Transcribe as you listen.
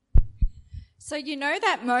So you know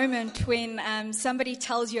that moment when somebody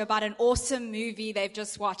tells you about an awesome movie they've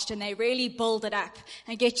just watched and they really build it up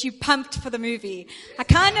and get you pumped for the movie? I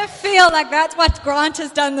kind of feel like that's what Grant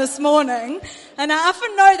has done this morning. And I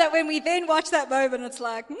often know that when we then watch that moment, it's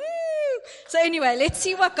like, woo! So anyway, let's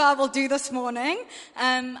see what God will do this morning.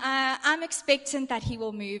 I'm expectant that He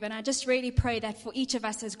will move, and I just really pray that for each of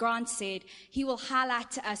us, as Grant said, He will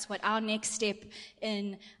highlight to us what our next step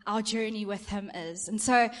in our journey with Him is. And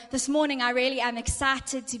so this morning, I really am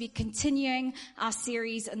excited to be continuing our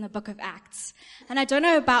series in the book of Acts. And I don't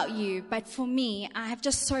know about you, but for me, I have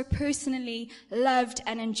just so personally loved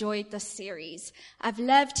and enjoyed this series. I've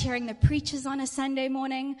loved hearing the preachers on a Sunday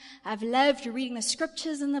morning. I've loved reading the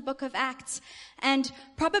scriptures in the book of Acts. And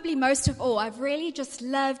probably most of all, I've really just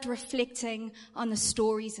loved reflecting on the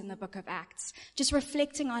stories in the book of Acts. Just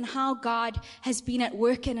reflecting on how God has been at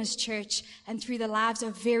work in His church and through the lives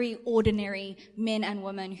of very ordinary men and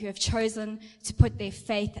women who have chosen to put their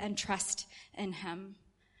faith and trust in Him.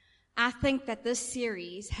 I think that this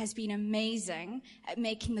series has been amazing at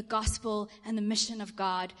making the gospel and the mission of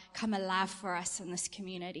God come alive for us in this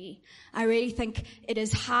community. I really think it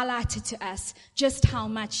has highlighted to us just how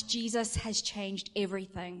much Jesus has changed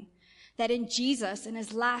everything. That in Jesus, in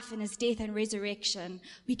His life, in His death and resurrection,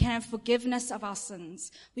 we can have forgiveness of our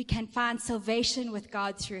sins. We can find salvation with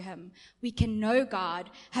God through Him. We can know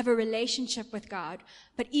God, have a relationship with God.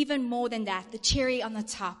 But even more than that, the cherry on the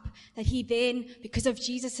top, that He then, because of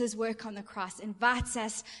Jesus' work on the cross, invites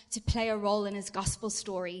us to play a role in His gospel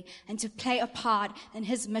story and to play a part in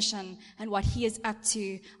His mission and what He is up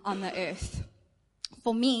to on the earth.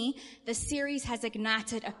 For me, this series has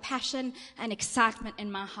ignited a passion and excitement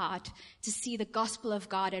in my heart to see the gospel of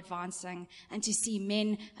God advancing and to see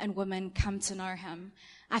men and women come to know Him.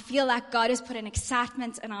 I feel like God has put an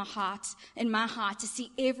excitement in my heart, to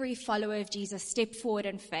see every follower of Jesus step forward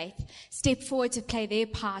in faith, step forward to play their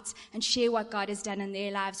part and share what God has done in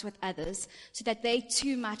their lives with others, so that they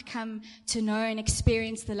too might come to know and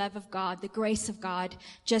experience the love of God, the grace of God,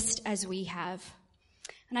 just as we have.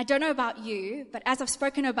 And I don't know about you, but as I've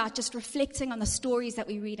spoken about just reflecting on the stories that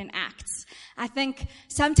we read in Acts, I think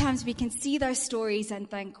sometimes we can see those stories and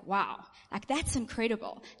think, wow, like that's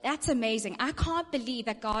incredible. That's amazing. I can't believe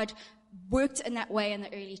that God worked in that way in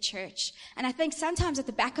the early church. And I think sometimes at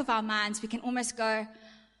the back of our minds, we can almost go,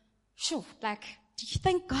 sure, like, do you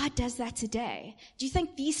think God does that today? Do you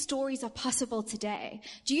think these stories are possible today?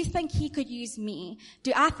 Do you think He could use me?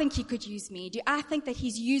 Do I think He could use me? Do I think that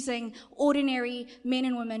He's using ordinary men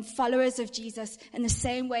and women, followers of Jesus, in the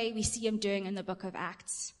same way we see Him doing in the book of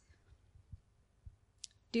Acts?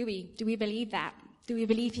 Do we? Do we believe that? Do we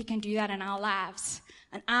believe He can do that in our lives?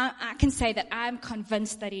 And I can say that I'm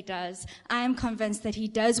convinced that He does. I am convinced that He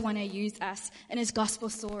does want to use us in His gospel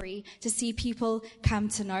story to see people come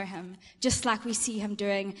to know Him, just like we see Him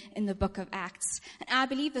doing in the book of Acts. And I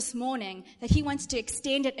believe this morning that He wants to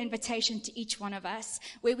extend an invitation to each one of us,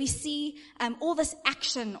 where we see all this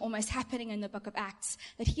action almost happening in the book of Acts,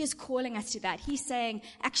 that He is calling us to that. He's saying,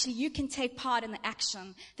 actually, you can take part in the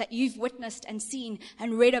action that you've witnessed and seen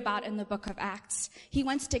and read about in the book of Acts. He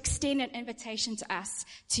wants to extend an invitation to us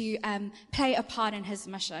to play a part in His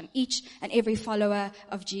mission, each and every follower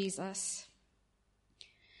of Jesus.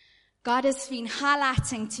 God has been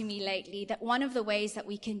highlighting to me lately that one of the ways that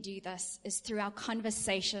we can do this is through our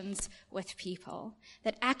conversations with people.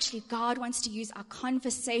 That actually God wants to use our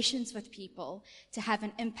conversations with people to have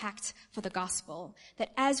an impact for the gospel.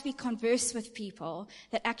 That as we converse with people,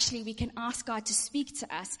 that actually we can ask God to speak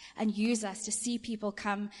to us and use us to see people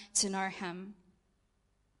come to know Him.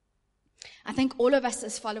 I think all of us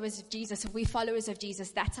as followers of Jesus, if we're followers of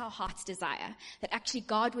Jesus, that's our heart's desire. That actually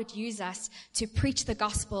God would use us to preach the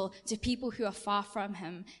gospel to people who are far from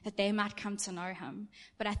Him, that they might come to know Him.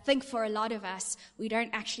 But I think for a lot of us, we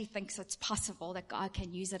don't actually think it's possible that God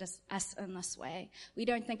can use us in this way. We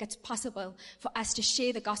don't think it's possible for us to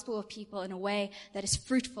share the gospel with people in a way that is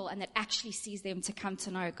fruitful and that actually sees them to come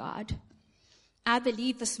to know God. I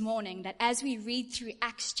believe this morning that as we read through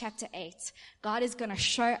Acts chapter 8, God is going to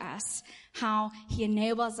show us how He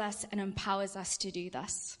enables us and empowers us to do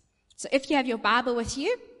this. So if you have your Bible with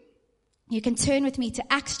you, you can turn with me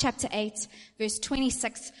to Acts chapter 8, verse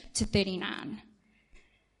 26 to 39.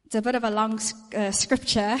 It's a bit of a long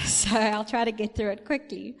scripture, so I'll try to get through it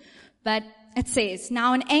quickly. But it says,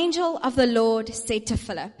 "Now an angel of the Lord said to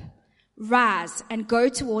Philip, 'Rise and go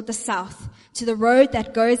toward the south, to the road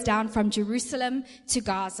that goes down from Jerusalem to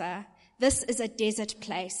Gaza. This is a desert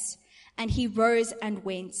place.' And he rose and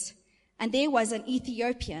went. And there was an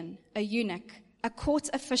Ethiopian, a eunuch, a court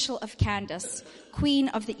official of Candace, queen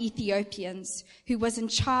of the Ethiopians, who was in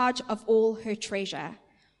charge of all her treasure.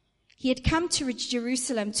 He had come to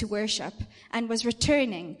Jerusalem to worship and was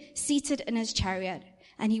returning, seated in his chariot,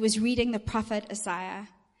 and he was reading the prophet Isaiah.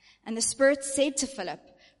 And the Spirit said to Philip,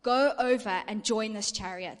 "Go over and join this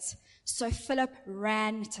chariot." So Philip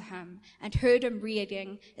ran to him and heard him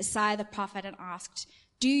reading Isaiah the prophet and asked,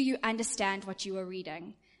 "Do you understand what you are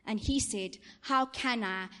reading?" And he said, "How can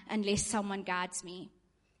I unless someone guides me?"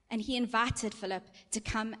 And he invited Philip to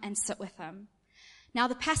come and sit with him. Now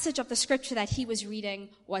the passage of the scripture that he was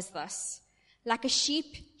reading was this: "Like a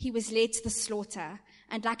sheep he was led to the slaughter,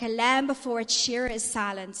 and like a lamb before its shearer is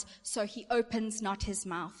silent, so he opens not his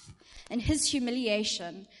mouth. In his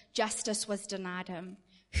humiliation justice was denied him.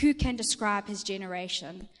 Who can describe his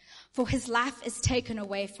generation? For his life is taken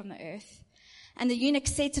away from the earth." And the eunuch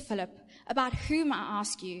said to Philip, "About whom, I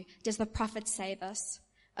ask you, does the prophet say this?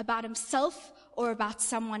 About himself or about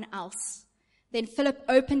someone else?" Then Philip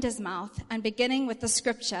opened his mouth, and beginning with the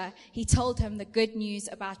scripture, he told him the good news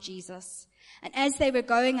about Jesus. And as they were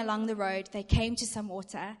going along the road, they came to some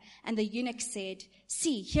water, and the eunuch said,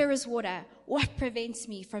 "See, here is water. What prevents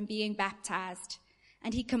me from being baptized?"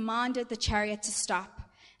 And he commanded the chariot to stop,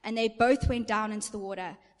 and they both went down into the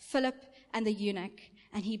water, Philip and the eunuch,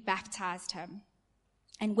 and he baptized him.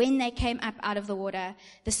 And when they came up out of the water,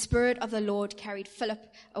 the Spirit of the Lord carried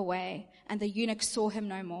Philip away, and the eunuch saw him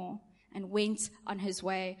no more, and went on his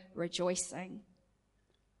way rejoicing.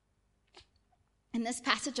 In this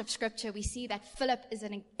passage of scripture, we see that Philip is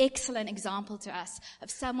an excellent example to us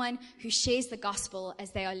of someone who shares the gospel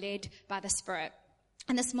as they are led by the Spirit.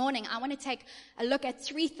 And this morning, I want to take a look at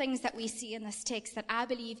 3 things that we see in this text that I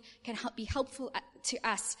believe can be helpful to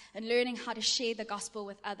us in learning how to share the gospel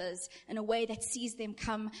with others in a way that sees them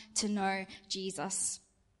come to know Jesus.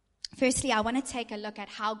 Firstly, I want to take a look at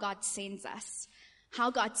how God sends us, how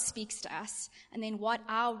God speaks to us, and then what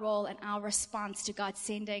our role and our response to God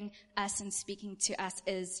sending us and speaking to us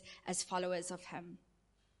is as followers of him.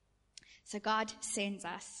 So God sends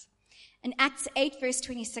us. In Acts 8 verse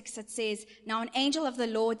 26 it says, "Now an angel of the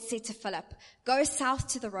Lord said to Philip, 'Go south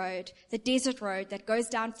to the road, the desert road that goes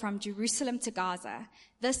down from Jerusalem to Gaza.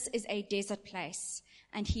 This is a desert place.'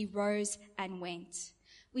 And he rose and went."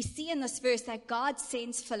 We see in this verse that God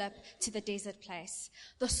sends Philip to the desert place.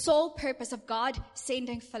 The sole purpose of God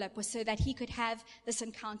sending Philip was so that he could have this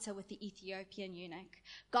encounter with the Ethiopian eunuch.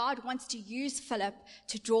 God wants to use Philip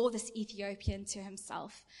to draw this Ethiopian to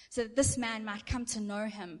himself, so that this man might come to know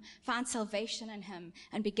him, find salvation in him,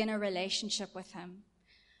 and begin a relationship with him.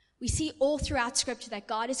 We see all throughout Scripture that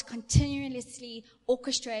God is continuously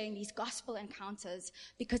orchestrating these gospel encounters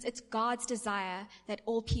because it's God's desire that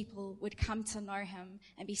all people would come to know him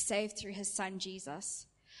and be saved through his Son, Jesus.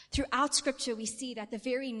 Throughout Scripture, we see that the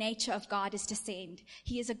very nature of God is to send.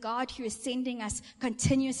 He is a God who is sending us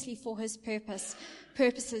continuously for his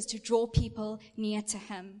purposes to draw people near to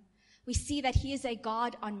him. We see that he is a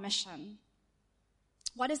God on mission.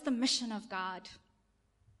 What is the mission of God?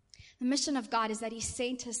 The mission of God is that he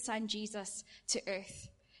sent his Son Jesus to earth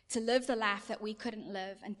to live the life that we couldn't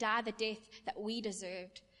live and die the death that we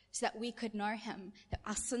deserved so that we could know him, that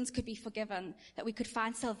our sins could be forgiven, that we could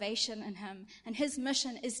find salvation in him. And his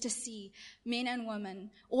mission is to see men and women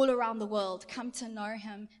all around the world come to know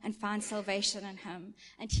him and find salvation in him.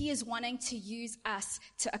 And he is wanting to use us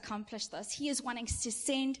to accomplish this. He is wanting to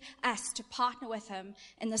send us to partner with him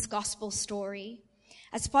in this gospel story.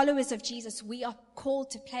 As followers of Jesus, we are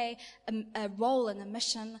called to play a role in the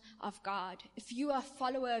mission of God. If you are a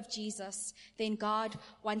follower of Jesus, then God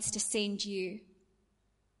wants to send you.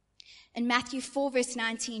 In Matthew 4 verse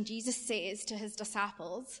 19, Jesus says to his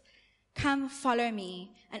disciples, "Come, follow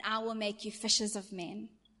me, and I will make you fishers of men."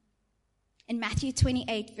 In Matthew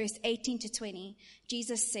 28 verse 18 to 20,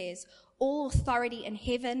 Jesus says, "All authority in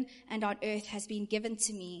heaven and on earth has been given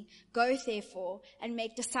to me. Go therefore and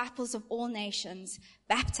make disciples of all nations,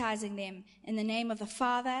 baptizing them in the name of the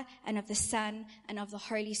Father and of the Son and of the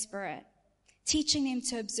Holy Spirit, teaching them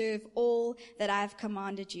to observe all that I have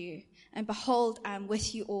commanded you. And behold, I am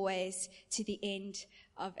with you always to the end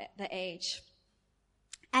of the age."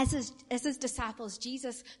 As his disciples,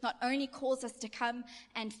 Jesus not only calls us to come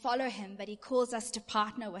and follow him, but he calls us to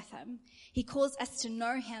partner with him. He calls us to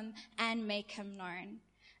know him and make him known.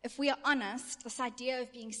 If we are honest, this idea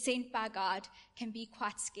of being sent by God can be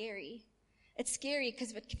quite scary. It's scary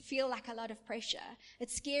because it can feel like a lot of pressure.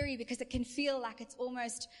 It's scary because it can feel like it's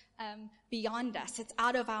almost beyond us. It's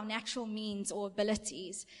out of our natural means or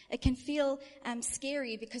abilities. It can feel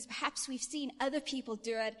scary because perhaps we've seen other people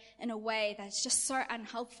do it in a way that's just so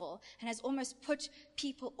unhelpful and has almost put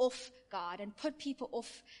people off God and put people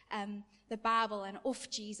off the Bible and off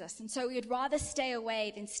Jesus. And so we would rather stay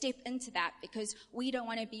away than step into that because we don't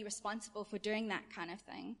want to be responsible for doing that kind of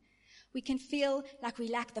thing. We can feel like we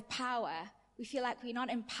lack the power. We feel like we're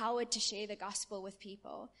not empowered to share the gospel with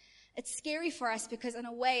people. It's scary for us because in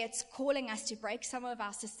a way it's calling us to break some of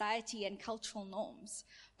our society and cultural norms.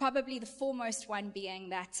 Probably the foremost one being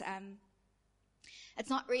that it's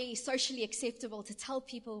not really socially acceptable to tell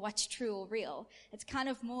people what's true or real. It's kind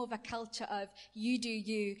of more of a culture of you do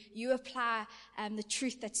you. You apply the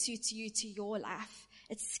truth that suits you to your life.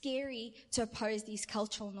 It's scary to oppose these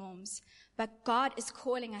cultural norms. But God is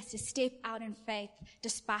calling us to step out in faith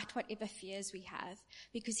despite whatever fears we have,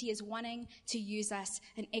 because he is wanting to use us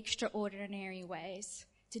in extraordinary ways,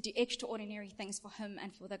 to do extraordinary things for him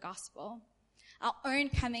and for the gospel. Our own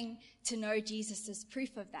coming to know Jesus is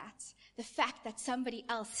proof of that. The fact that somebody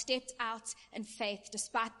else stepped out in faith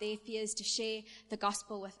despite their fears to share the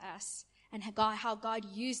gospel with us, and how God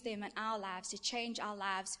used them in our lives to change our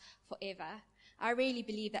lives forever. I really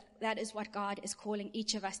believe that that is what God is calling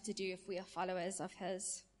each of us to do if we are followers of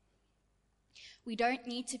his. We don't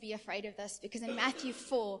need to be afraid of this, because in Matthew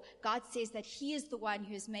 4, God says that he is the one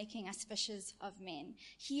who is making us fishers of men.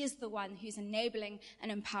 He is the one who's enabling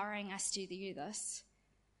and empowering us to do this.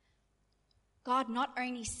 God not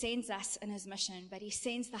only sends us in his mission, but he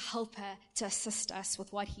sends the helper to assist us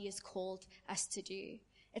with what he has called us to do.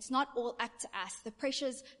 It's not all up to us. The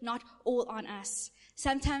pressure's not all on us.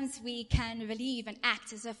 Sometimes we can believe and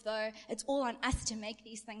act as if though it's all on us to make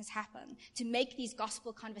these things happen, to make these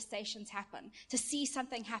gospel conversations happen, to see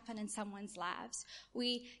something happen in someone's lives.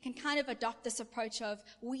 We can kind of adopt this approach of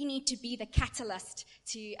we need to be the catalyst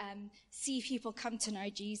to see people come to know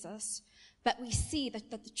Jesus. But we see that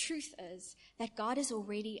the truth is that God is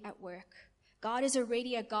already at work. God is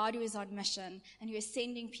already a God who is on mission and who is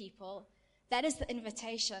sending people. That is the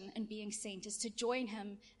invitation in being sent, is to join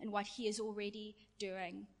him in what he is already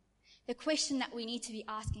doing. The question that we need to be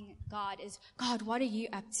asking God is, God, what are you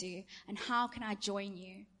up to? And how can I join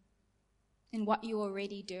you in what you're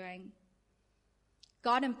already doing?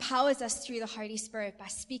 God empowers us through the Holy Spirit by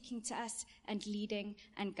speaking to us and leading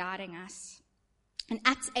and guiding us. In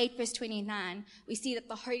Acts 8 verse 29, we see that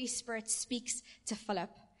the Holy Spirit speaks to Philip.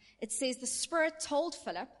 It says the Spirit told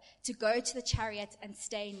Philip to go to the chariot and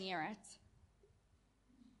stay near it.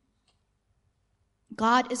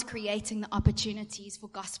 God is creating the opportunities for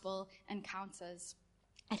gospel encounters.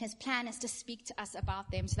 And his plan is to speak to us about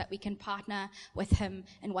them so that we can partner with him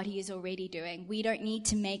in what he is already doing. We don't need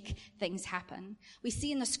to make things happen. We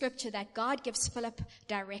see in the scripture that God gives Philip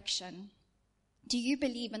direction. Do you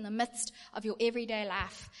believe in the midst of your everyday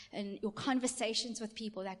life and your conversations with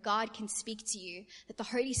people that God can speak to you, that the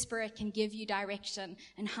Holy Spirit can give you direction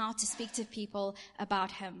and how to speak to people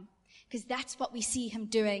about him? Because that's what we see him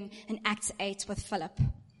doing in Acts 8 with Philip.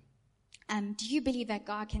 Do you believe that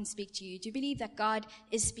God can speak to you? Do you believe that God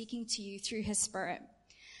is speaking to you through his Spirit?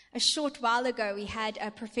 A short while ago, we had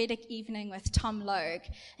a prophetic evening with Tom Logue,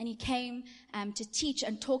 and he came to teach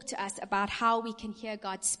and talk to us about how we can hear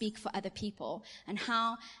God speak for other people, and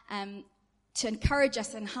how to encourage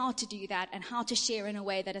us in how to do that, and how to share in a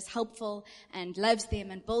way that is helpful and loves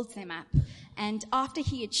them and builds them up. And after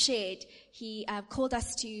he had shared, he called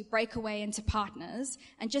us to break away into partners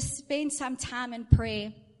and just spend some time in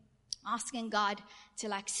prayer, asking God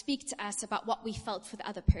to speak to us about what we felt for the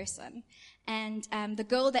other person. And the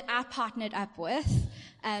girl that I partnered up with,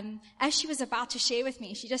 as she was about to share with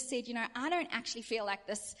me, she just said, I don't actually feel like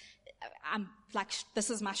this. This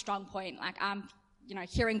is my strong point. I'm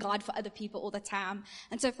hearing God for other people all the time.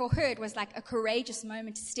 And so for her, it was like a courageous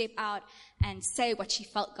moment to step out and say what she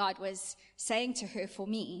felt God was saying to her for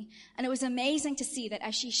me. And it was amazing to see that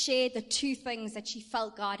as she shared the two things that she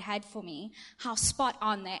felt God had for me, how spot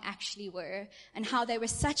on they actually were, and how they were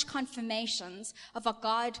such confirmations of what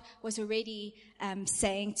God was already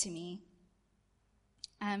saying to me.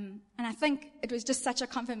 And I think it was just such a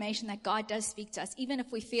confirmation that God does speak to us, even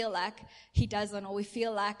if we feel like he doesn't, or we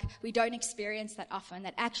feel like we don't experience that often,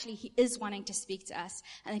 that actually he is wanting to speak to us,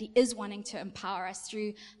 and that he is wanting to empower us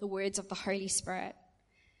through the words of the Holy Spirit.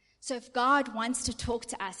 So if God wants to talk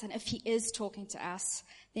to us, and if he is talking to us,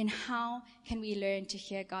 then how can we learn to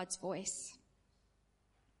hear God's voice?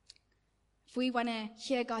 If we want to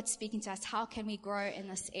hear God speaking to us, how can we grow in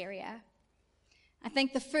this area? I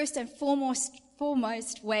think the first and foremost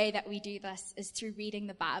way that we do this is through reading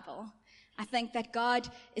the Bible. I think that God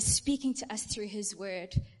is speaking to us through his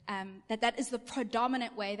word, that is the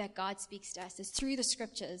predominant way that God speaks to us, is through the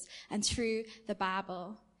scriptures and through the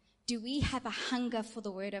Bible. Do we have a hunger for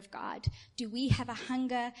the word of God? Do we have a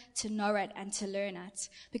hunger to know it and to learn it?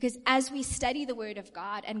 Because as we study the word of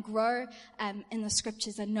God and grow in the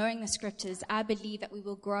scriptures and knowing the scriptures, I believe that we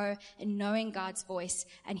will grow in knowing God's voice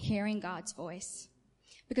and hearing God's voice.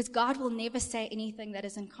 Because God will never say anything that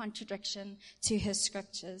is in contradiction to his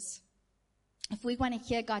scriptures. If we want to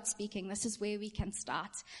hear God speaking, this is where we can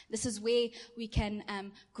start. This is where we can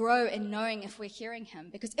grow in knowing if we're hearing him.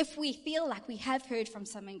 Because if we feel like we have heard from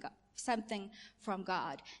something from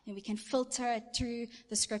God, then we can filter it through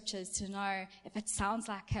the scriptures to know if it sounds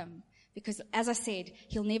like him. Because as I said,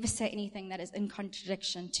 he'll never say anything that is in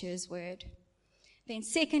contradiction to his word. Then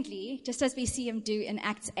secondly, just as we see him do in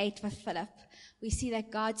Acts 8 with Philip, we see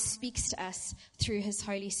that God speaks to us through his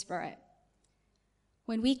Holy Spirit.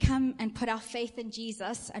 When we come and put our faith in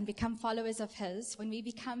Jesus and become followers of his, when we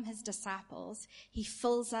become his disciples, he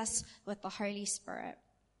fills us with the Holy Spirit.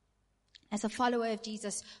 As a follower of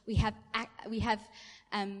Jesus, we have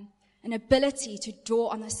an ability to draw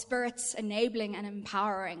on the Spirit's enabling and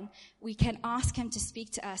empowering. We can ask him to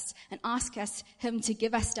speak to us and ask him to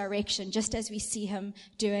give us direction, just as we see him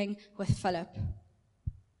doing with Philip.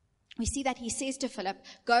 We see that he says to Philip,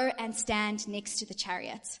 "Go and stand next to the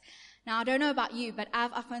chariot." Now, I don't know about you, but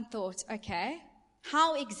I've often thought, okay,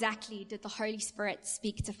 how exactly did the Holy Spirit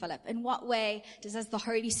speak to Philip? In what way does the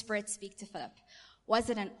Holy Spirit speak to Philip? Was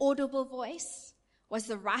it an audible voice? Was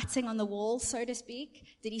the writing on the wall, so to speak?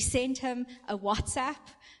 Did he send him a WhatsApp?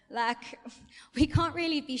 We can't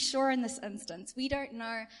really be sure in this instance. We don't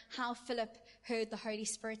know how Philip heard the Holy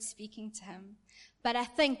Spirit speaking to him. But I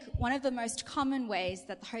think one of the most common ways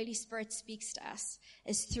that the Holy Spirit speaks to us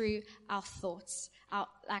is through our thoughts, our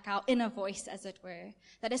inner voice, as it were.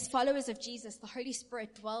 That as followers of Jesus, the Holy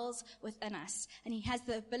Spirit dwells within us, and he has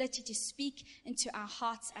the ability to speak into our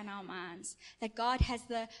hearts and our minds. That God has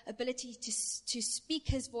the ability to speak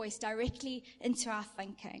his voice directly into our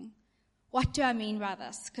thinking. What do I mean by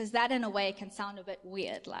this? Because that in a way can sound a bit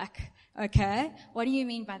weird. Okay, what do you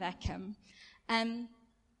mean by that, Kim?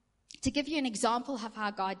 To give you an example of how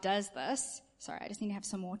God does this, sorry, I just need to have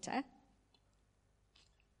some water.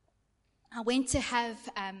 I went to have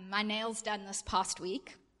my nails done this past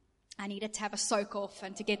week. I needed to have a soak off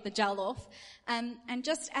and to get the gel off. And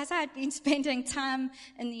just as I had been spending time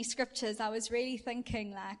in these scriptures, I was really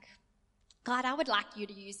thinking God, I would like you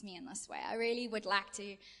to use me in this way. I really would like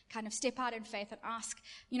to kind of step out in faith and ask,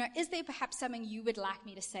 is there perhaps something you would like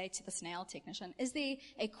me to say to this nail technician? Is there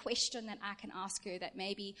a question that I can ask her that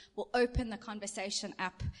maybe will open the conversation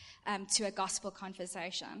up to a gospel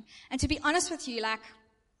conversation? And to be honest with you,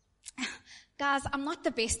 guys, I'm not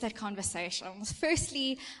the best at conversations.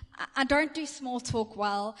 Firstly, I don't do small talk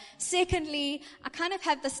well. Secondly, I kind of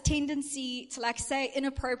have this tendency to say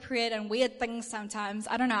inappropriate and weird things sometimes.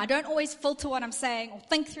 I don't know. I don't always filter what I'm saying or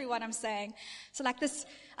think through what I'm saying. So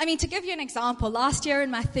to give you an example, last year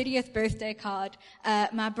in my 30th birthday card,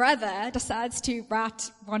 my brother decides to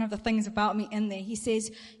write one of the things about me in there. He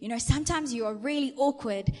says, sometimes you are really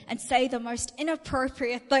awkward and say the most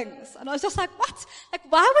inappropriate things. And I was just like, what?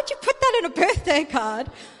 Why would you put that in a birthday card?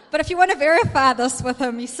 But if you want to verify this with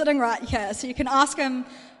him, he's sitting right here, so you can ask him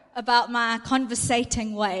about my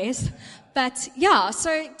conversating ways. But yeah,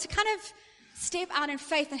 so to kind of step out in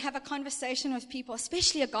faith and have a conversation with people,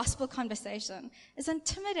 especially a gospel conversation, is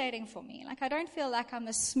intimidating for me. I don't feel like I'm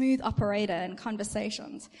a smooth operator in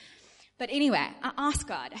conversations. But anyway, I ask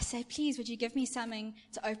God, I say, please, would you give me something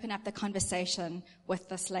to open up the conversation with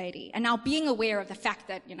this lady? And now being aware of the fact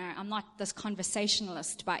that, I'm not this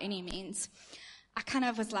conversationalist by any means, I kind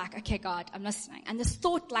of was like, okay, God, I'm listening. And this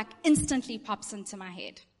thought instantly pops into my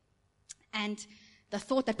head. And the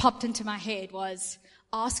thought that popped into my head was,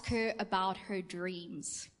 ask her about her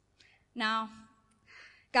dreams. Now,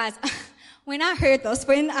 guys, when I heard this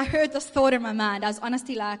thought in my mind, I was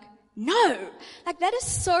honestly like, no, that is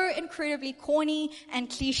so incredibly corny and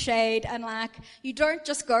cliched, and you don't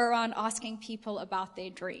just go around asking people about their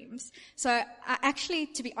dreams. So I actually,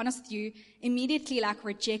 to be honest with you, immediately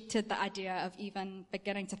rejected the idea of even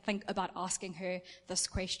beginning to think about asking her this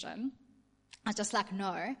question. I was just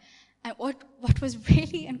no. And what was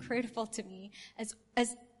really incredible to me is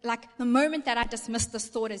the moment that I dismissed this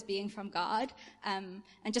thought as being from God, and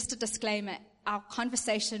just to disclaim it, our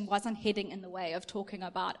conversation wasn't heading in the way of talking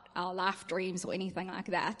about our life dreams or anything like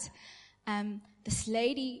that. This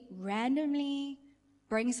lady randomly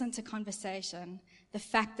brings into conversation the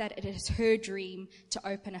fact that it is her dream to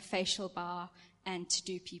open a facial bar and to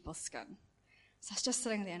do people's skin. So I was just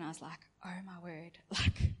sitting there and I was like, oh my word,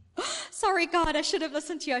 sorry God, I should have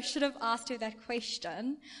listened to you. I should have asked her that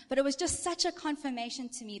question. But it was just such a confirmation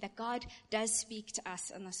to me that God does speak to us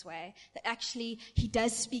in this way, that actually he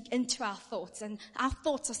does speak into our thoughts, and our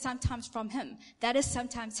thoughts are sometimes from him. That is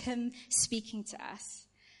sometimes him speaking to us.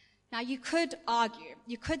 Now you could argue,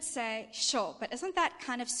 you could say, sure, but isn't that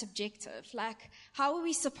kind of subjective? How are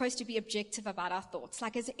we supposed to be objective about our thoughts?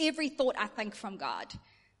 Is every thought I think from God?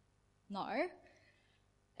 No.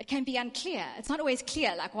 It can be unclear. It's not always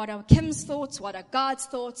clear, like what are Kim's thoughts, what are God's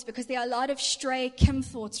thoughts, because there are a lot of stray Kim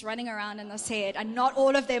thoughts running around in this head, and not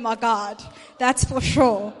all of them are God. That's for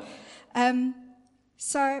sure.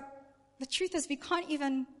 So the truth is we can't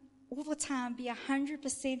even all the time be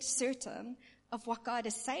 100% certain of what God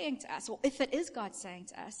is saying to us, or if it is God saying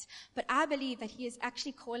to us. But I believe that he is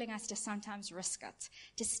actually calling us to sometimes risk it,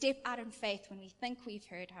 to step out in faith when we think we've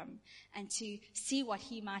heard him, and to see what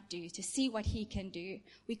he might do, to see what he can do.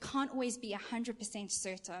 We can't always be 100%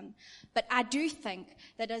 certain. But I do think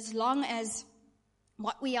that as long as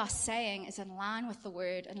what we are saying is in line with the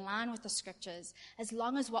word, in line with the scriptures, as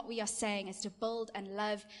long as what we are saying is to build and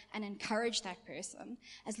love and encourage that person,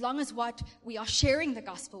 as long as what we are sharing the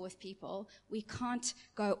gospel with people, we can't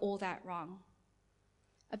go all that wrong.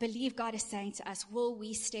 I believe God is saying to us, will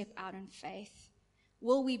we step out in faith?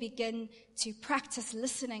 Will we begin to practice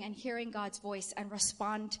listening and hearing God's voice and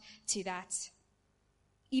respond to that?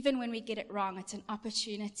 Even when we get it wrong, it's an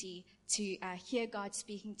opportunity to hear God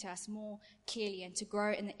speaking to us more clearly and to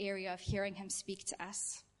grow in the area of hearing him speak to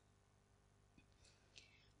us.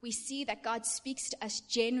 We see that God speaks to us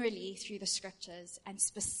generally through the scriptures and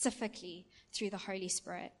specifically through the Holy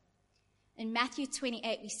Spirit. In Matthew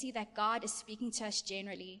 28, we see that God is speaking to us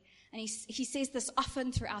generally, and he says this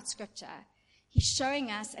often throughout scripture. He's showing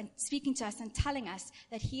us and speaking to us and telling us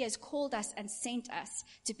that he has called us and sent us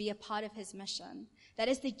to be a part of his mission. That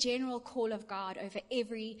is the general call of God over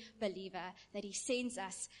every believer, that he sends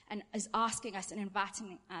us and is asking us and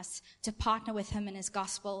inviting us to partner with him in his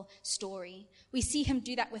gospel story. We see him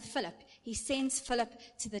do that with Philip. He sends Philip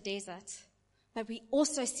to the desert. But we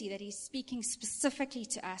also see that he's speaking specifically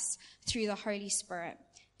to us through the Holy Spirit,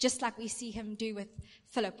 just like we see him do with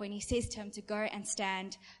Philip when he says to him to go and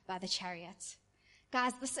stand by the chariot.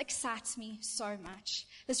 Guys, this excites me so much.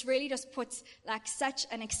 This really just puts like such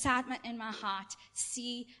an excitement in my heart to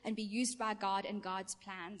see and be used by God in God's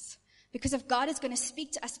plans. Because if God is going to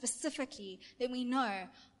speak to us specifically, then we know,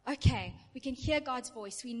 okay, we can hear God's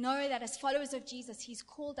voice. We know that as followers of Jesus, he's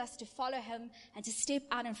called us to follow him and to step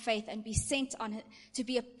out in faith and be sent on to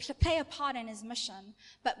play a part in his mission.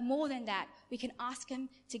 But more than that, we can ask him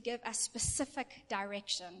to give us specific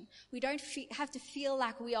direction. We don't have to feel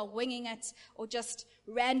like we are winging it or just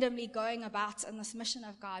randomly going about in this mission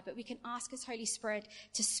of God, but we can ask his Holy Spirit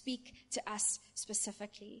to speak to us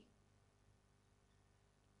specifically.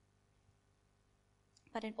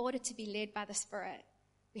 But in order to be led by the Spirit,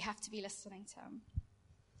 we have to be listening to him.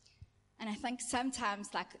 And I think sometimes,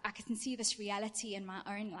 like, I can see this reality in my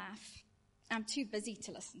own life. I'm too busy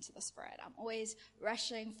to listen to the Spirit. I'm always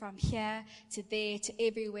rushing from here to there to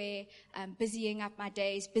everywhere, busying up my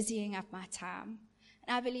days, busying up my time.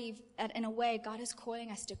 And I believe that in a way, God is calling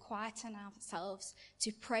us to quieten ourselves,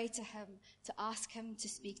 to pray to him, to ask him to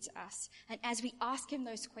speak to us. And as we ask him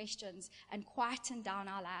those questions and quieten down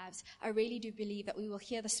our lives, I really do believe that we will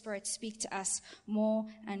hear the Spirit speak to us more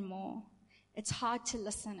and more. It's hard to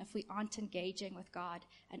listen if we aren't engaging with God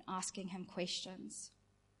and asking him questions.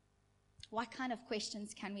 What kind of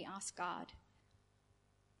questions can we ask God?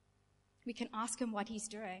 We can ask him what he's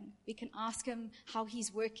doing. We can ask him how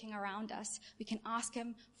he's working around us. We can ask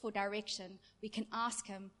him for direction. We can ask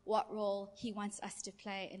him what role he wants us to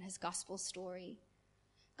play in his gospel story.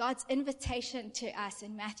 God's invitation to us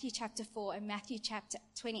in Matthew chapter 4 and Matthew chapter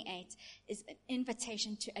 28 is an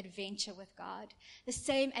invitation to adventure with God. The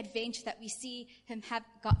same adventure that we see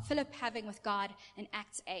Philip having with God in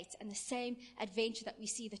Acts 8, and the same adventure that we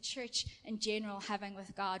see the church in general having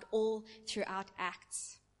with God all throughout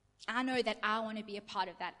Acts. I know that I want to be a part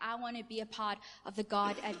of that. I want to be a part of the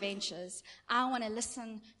God adventures. I want to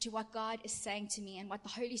listen to what God is saying to me and what the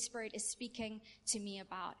Holy Spirit is speaking to me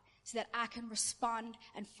about, so that I can respond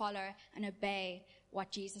and follow and obey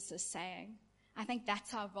what Jesus is saying. I think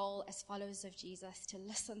that's our role as followers of Jesus, to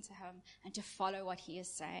listen to him and to follow what he is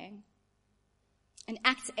saying. In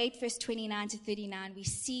Acts 8, verse 29 to 39, we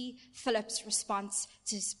see Philip's response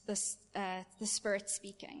to the Spirit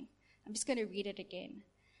speaking. I'm just going to read it again.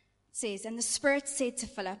 It says, "And the Spirit said to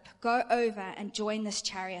Philip, 'Go over and join this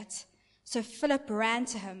chariot.' So Philip ran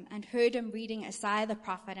to him and heard him reading Isaiah the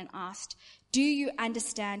prophet and asked, 'Do you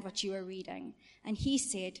understand what you are reading?' And he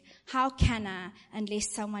said, 'How can I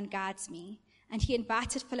unless someone guides me?' And he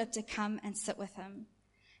invited Philip to come and sit with him.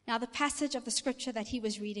 Now the passage of the scripture that he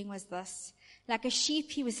was reading was this: 'Like a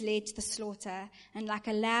sheep he was led to the slaughter, and like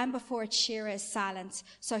a lamb before its shearer is silent,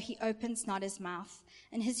 so he opens not his mouth.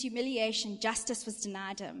 In his humiliation justice was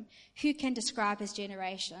denied him. Who can describe his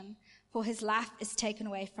generation? For his life is taken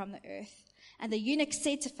away from the earth.' And the eunuch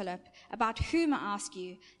said to Philip, 'About whom, I ask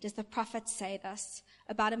you, does the prophet say this?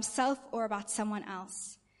 About himself or about someone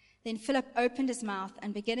else?' Then Philip opened his mouth,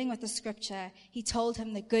 and beginning with the scripture, he told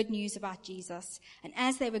him the good news about Jesus. And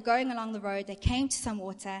as they were going along the road, they came to some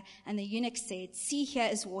water, and the eunuch said, "See, here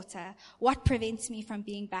is water. What prevents me from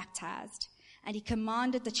being baptized?" And he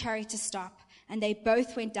commanded the chariot to stop, and they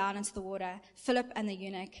both went down into the water, Philip and the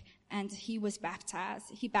eunuch, and he was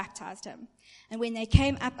baptized. He baptized him. And when they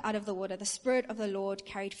came up out of the water, the Spirit of the Lord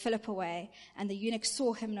carried Philip away, and the eunuch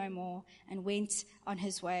saw him no more, and went on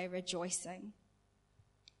his way rejoicing.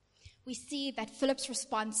 We see that Philip's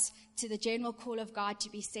response to the general call of God to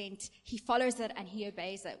be sent, he follows it and he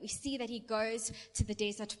obeys it. We see that he goes to the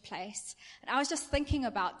desert place. And I was just thinking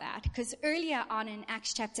about that because earlier on in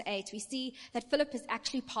Acts chapter 8, we see that Philip is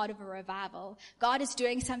actually part of a revival. God is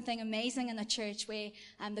doing something amazing in the church where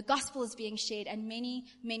the gospel is being shared and many,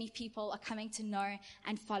 many people are coming to know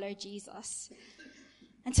and follow Jesus.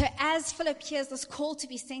 And so as Philip hears this call to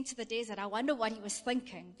be sent to the desert, I wonder what he was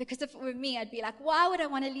thinking. Because if it were me, I'd be like, why would I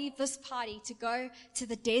want to leave this party to go to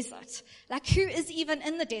the desert? Like, who is even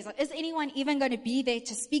in the desert? Is anyone even going to be there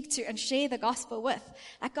to speak to and share the gospel with?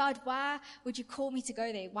 Like, God, why would you call me to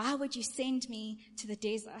go there? Why would you send me to the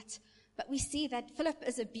desert? But we see that Philip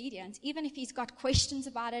is obedient. Even if he's got questions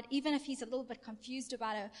about it, even if he's a little bit confused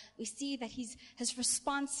about it, we see that his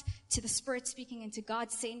response to the Spirit speaking and to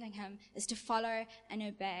God sending him is to follow and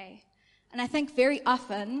obey. And I think very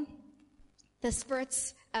often the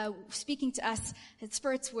Spirit's speaking to us, the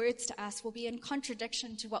Spirit's words to us will be in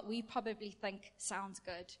contradiction to what we probably think sounds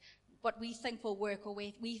good, what we think will work or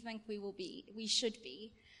where we think we should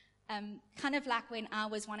be. Kind of like when I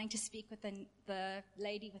was wanting to speak with the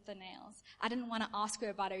lady with the nails. I didn't want to ask her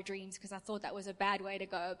about her dreams because I thought that was a bad way to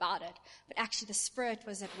go about it. But actually the Spirit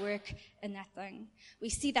was at work in that thing. We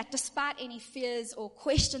see that despite any fears or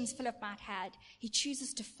questions Philip might have, he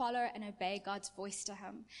chooses to follow and obey God's voice to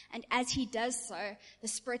him. And as he does so, the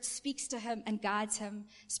Spirit speaks to him and guides him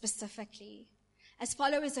specifically. As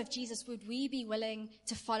followers of Jesus, would we be willing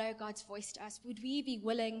to follow God's voice to us? Would we be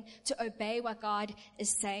willing to obey what God is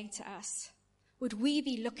saying to us? Would we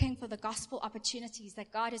be looking for the gospel opportunities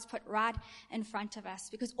that God has put right in front of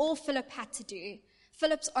us? Because all Philip had to do,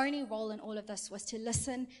 Philip's only role in all of this was to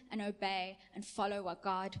listen and obey and follow what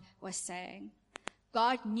God was saying.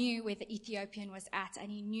 God knew where the Ethiopian was at,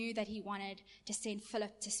 and he knew that he wanted to send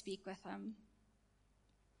Philip to speak with him.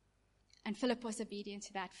 And Philip was obedient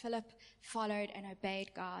to that. Philip followed and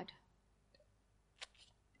obeyed God.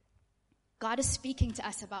 God is speaking to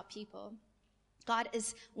us about people. God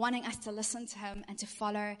is wanting us to listen to him and to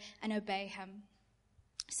follow and obey him.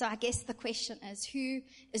 So I guess the question is, who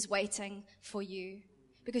is waiting for you?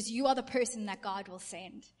 Because you are the person that God will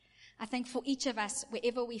send. I think for each of us,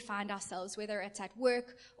 wherever we find ourselves, whether it's at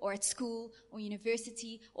work or at school or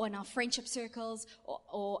university or in our friendship circles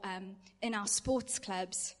or in our sports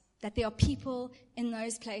clubs, that there are people in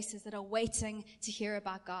those places that are waiting to hear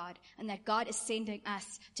about God, and that God is sending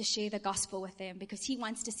us to share the gospel with them because he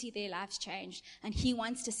wants to see their lives changed and he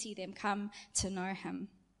wants to see them come to know him.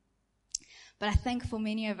 But I think for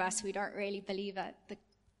many of us, we don't really believe it. The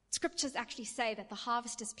scriptures actually say that the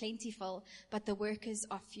harvest is plentiful, but the workers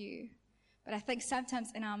are few. But I think sometimes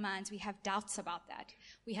in our minds we have doubts about that.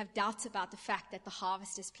 We have doubts about the fact that the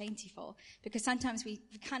harvest is plentiful, because sometimes we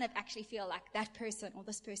kind of actually feel like that person or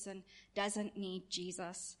this person doesn't need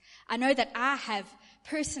Jesus. I know that I have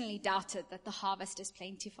personally doubted that the harvest is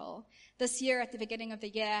plentiful. This year, at the beginning of the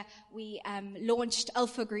year, we launched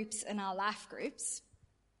alpha groups in our life groups.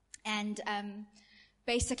 And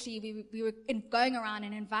basically, we were going around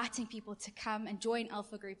and inviting people to come and join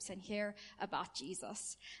alpha groups and hear about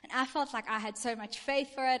Jesus. And I felt like I had so much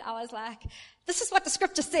faith for it. I was like, this is what the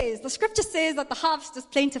scripture says. The scripture says that the harvest is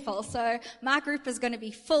plentiful, so my group is going to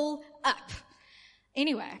be full up.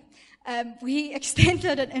 Anyway, we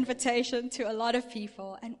extended an invitation to a lot of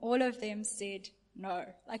people, and all of them said no.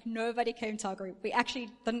 Like, nobody came to our group. We actually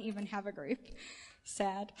didn't even have a group.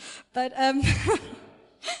 Sad. But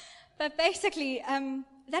But basically,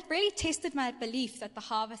 that really tested my belief that the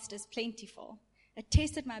harvest is plentiful. It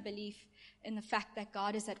tested my belief in the fact that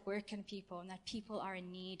God is at work in people and that people are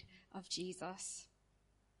in need of Jesus.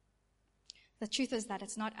 The truth is that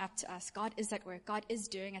it's not up to us. God is at work. God is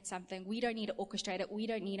doing it something. We don't need to orchestrate it. We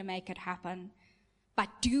don't need to make it happen. But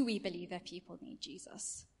do we believe that people need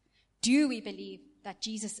Jesus? Do we believe that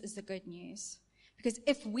Jesus is the good news? Because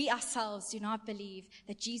if we ourselves do not believe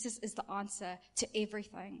that Jesus is the answer to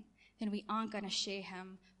everything, then we aren't going to share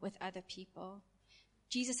him with other people.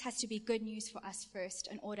 Jesus has to be good news for us first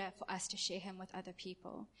in order for us to share him with other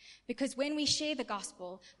people. Because when we share the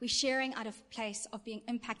gospel, we're sharing out of a place of being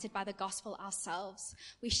impacted by the gospel ourselves.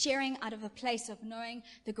 We're sharing out of a place of knowing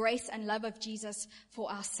the grace and love of Jesus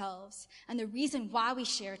for ourselves. And the reason why we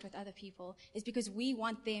share it with other people is because we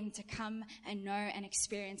want them to come and know and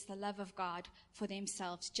experience the love of God for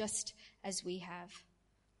themselves, just as we have.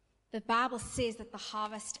 The Bible says that the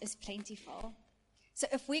harvest is plentiful. So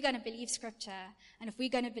if we're going to believe scripture, and if we're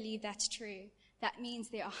going to believe that's true, that means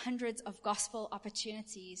there are hundreds of gospel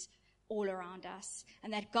opportunities all around us,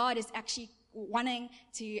 and that God is actually wanting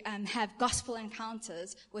to have gospel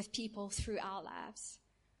encounters with people through our lives.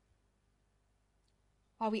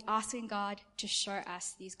 Are we asking God to show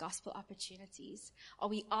us these gospel opportunities? Are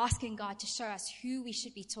we asking God to show us who we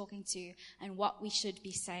should be talking to and what we should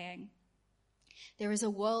be saying? There is a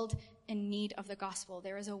world in need of the gospel.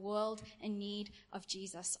 There is a world in need of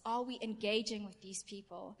Jesus. Are we engaging with these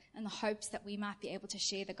people in the hopes that we might be able to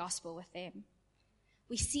share the gospel with them?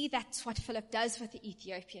 We see that's what Philip does with the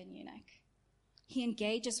Ethiopian eunuch. He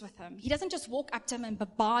engages with him. He doesn't just walk up to him and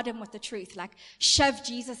bombard him with the truth, like shove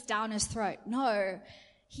Jesus down his throat. No,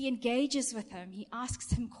 he engages with him. He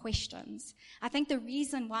asks him questions. I think the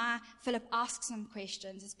reason why Philip asks him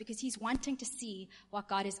questions is because he's wanting to see what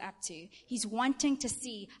God is up to. He's wanting to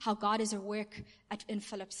see how God is at work in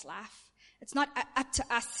Philip's life. It's not up to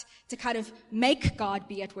us to kind of make God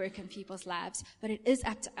be at work in people's lives, but it is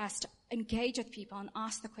up to us to engage with people and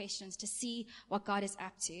ask the questions to see what God is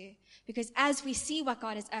up to. Because as we see what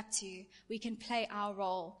God is up to, we can play our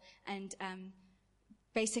role and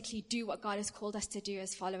basically do what God has called us to do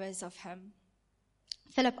as followers of him.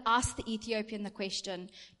 Philip asked the Ethiopian the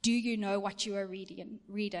question, "Do you know what you are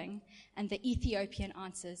reading?" And the Ethiopian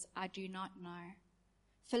answers, "I do not know."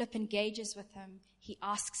 Philip engages with him, he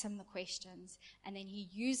asks him the questions, and then he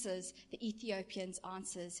uses the Ethiopian's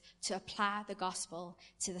answers to apply the gospel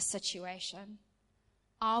to the situation.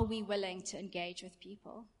 Are we willing to engage with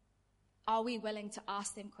people? Are we willing to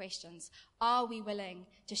ask them questions? Are we willing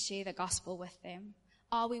to share the gospel with them?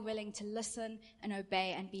 Are we willing to listen and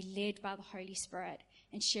obey and be led by the Holy Spirit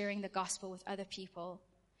in sharing the gospel with other people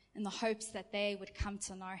in the hopes that they would come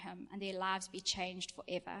to know him and their lives be changed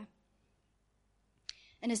forever?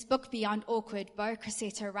 In his book, Beyond Awkward, Bo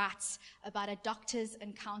Crocetto writes about a doctor's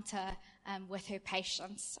encounter with her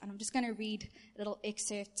patients. And I'm just going to read a little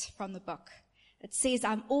excerpt from the book. It says,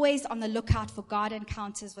 "I'm always on the lookout for God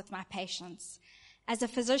encounters with my patients. As a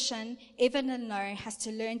physician, Evelyn Lowe has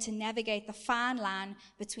to learn to navigate the fine line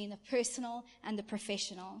between the personal and the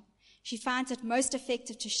professional. She finds it most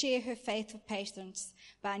effective to share her faith with patients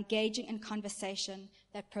by engaging in conversation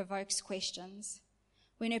that provokes questions.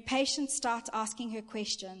 When her patients start asking her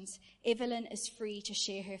questions, Evelyn is free to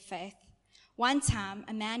share her faith. One time,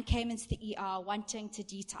 a man came into the ER wanting to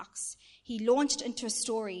detox. He launched into a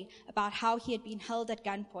story about how he had been held at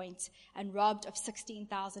gunpoint and robbed of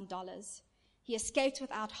 $16,000. He escaped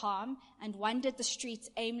without harm and wandered the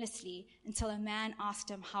streets aimlessly until a man asked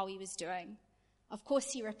him how he was doing. Of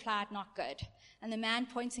course, he replied, "Not good," and the man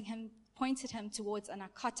pointed him towards a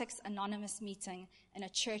Narcotics Anonymous meeting in a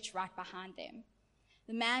church right behind them.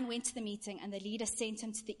 The man went to the meeting and the leader sent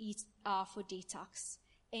him to the ER for detox.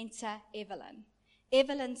 Enter Evelyn.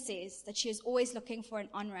 Evelyn says that she is always looking for an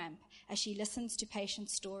on-ramp as she listens to patient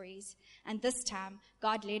stories, and this time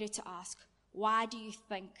God led her to ask, "Why do you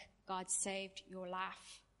think God saved your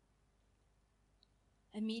life?"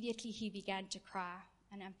 Immediately he began to cry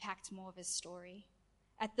and unpacked more of his story.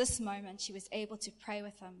 At this moment, she was able to pray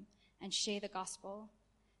with him and share the gospel.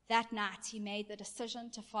 That night, he made the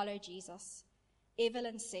decision to follow Jesus.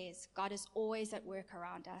 Evelyn says God is always at work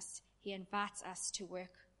around us. He invites us to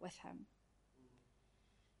work with him.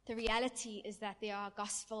 The reality is that there are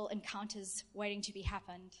gospel encounters waiting to be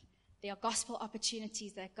happened. There are gospel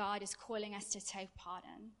opportunities that God is calling us to take part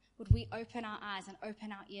in. Would we open our eyes and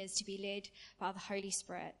open our ears to be led by the Holy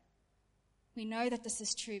Spirit? We know that this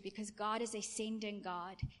is true because God is a sending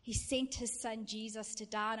God. He sent his son Jesus to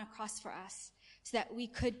die on a cross for us so that we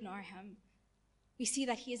could know him. We see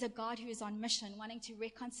that he is a God who is on mission, wanting to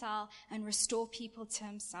reconcile and restore people to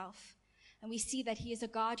himself. And we see that he is a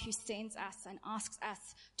God who sends us and asks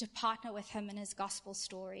us to partner with him in his gospel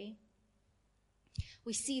story.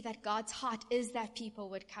 We see that God's heart is that people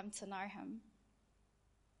would come to know him.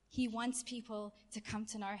 He wants people to come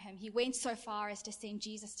to know him. He went so far as to send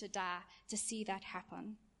Jesus to die to see that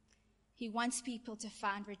happen. He wants people to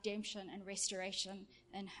find redemption and restoration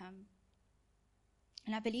in him.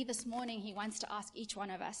 And I believe this morning he wants to ask each one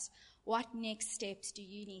of us, what next steps do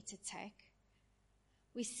you need to take?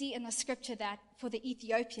 We see in the scripture that for the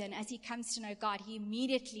Ethiopian, as he comes to know God, he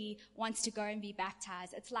immediately wants to go and be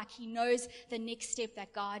baptized. It's like he knows the next step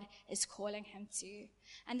that God is calling him to.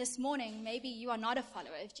 And this morning, maybe you are not a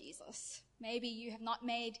follower of Jesus. Maybe you have not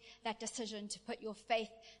made that decision to put your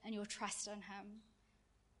faith and your trust in him.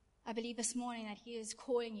 I believe this morning that he is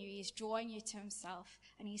calling you, he is drawing you to himself,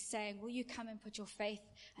 and he's saying, will you come and put your faith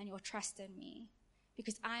and your trust in me?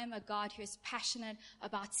 Because I am a God who is passionate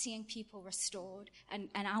about seeing people restored, and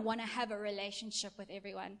I want to have a relationship with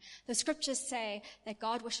everyone. The scriptures say that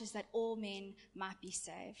God wishes that all men might be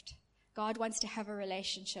saved. God wants to have a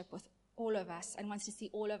relationship with all of us and wants to see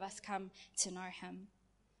all of us come to know him.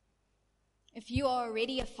 If you are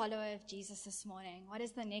already a follower of Jesus this morning, what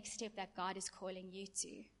is the next step that God is calling you to?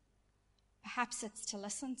 Perhaps it's to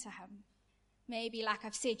listen to him. Maybe, like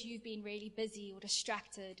I've said, you've been really busy or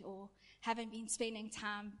distracted or haven't been spending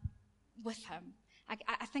time with him.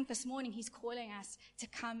 I think this morning he's calling us to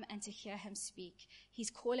come and to hear him speak. He's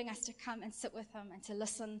calling us to come and sit with him and to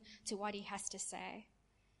listen to what he has to say.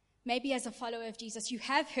 Maybe as a follower of Jesus, you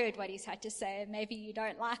have heard what he's had to say, and maybe you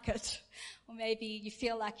don't like it. Or maybe you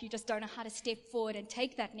feel like you just don't know how to step forward and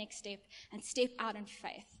take that next step and step out in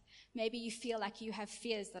faith. Maybe you feel like you have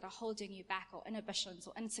fears that are holding you back, or inhibitions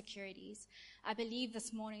or insecurities. I believe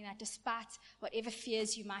this morning that despite whatever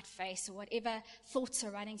fears you might face or whatever thoughts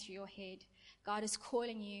are running through your head, God is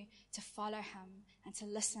calling you to follow him and to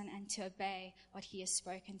listen and to obey what he has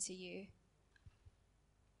spoken to you.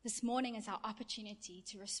 This morning is our opportunity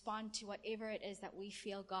to respond to whatever it is that we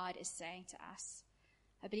feel God is saying to us.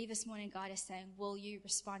 I believe this morning God is saying, will you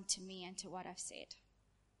respond to me and to what I've said?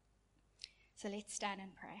 So let's stand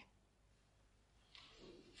and pray.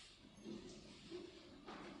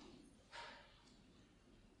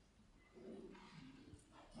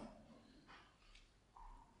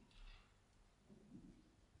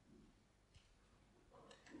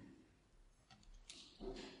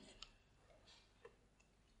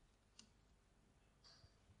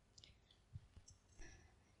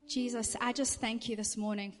 Jesus, I just thank you this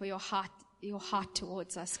morning for your heart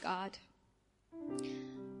towards us, God.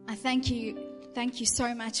 I thank you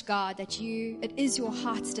so much, God, that it is your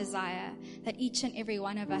heart's desire that each and every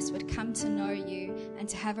one of us would come to know you and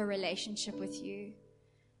to have a relationship with you.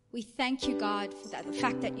 We thank you, God, for the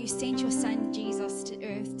fact that you sent your son Jesus to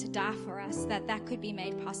earth to die for us, that could be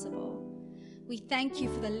made possible. We thank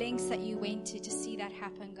you for the lengths that you went to see that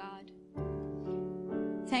happen, God.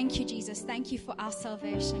 Thank you, Jesus. Thank you for our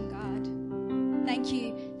salvation, God. Thank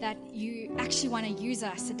you that you actually want to use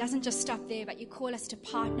us. It doesn't just stop there, but you call us to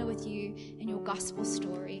partner with you in your gospel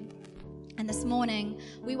story. And this morning,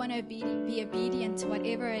 we want to be obedient to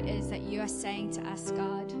whatever it is that you are saying to us,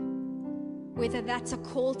 God. Whether that's a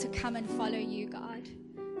call to come and follow you, God,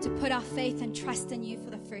 to put our faith and trust in you for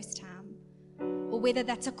the first time, or whether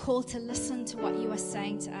that's a call to listen to what you are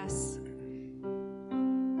saying to us,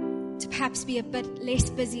 to perhaps be a bit less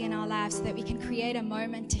busy in our lives so that we can create a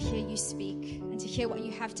moment to hear you speak and to hear what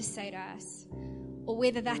you have to say to us. Or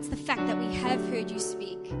whether that's the fact that we have heard you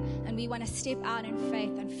speak and we want to step out in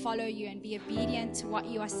faith and follow you and be obedient to what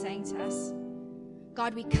you are saying to us.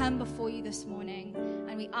 God, we come before you this morning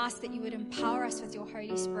and we ask that you would empower us with your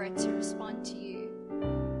Holy Spirit to respond to you,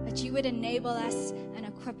 that you would enable us and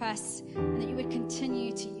equip us, and that you would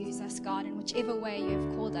continue to use us, God, in whichever way you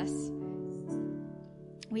have called us.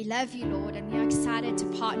 We love you, Lord, and we are excited to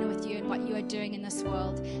partner with you in what you are doing in this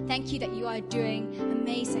world. Thank you that you are doing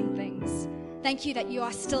amazing things. Thank you that you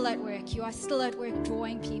are still at work. You are still at work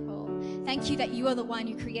drawing people. Thank you that you are the one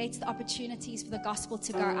who creates the opportunities for the gospel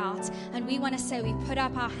to go out. And we want to say we put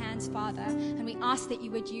up our hands, Father, and we ask that you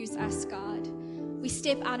would use us, God. We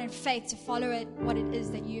step out in faith to follow what it is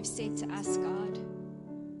that you have said to us, God.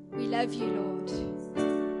 We love you, Lord.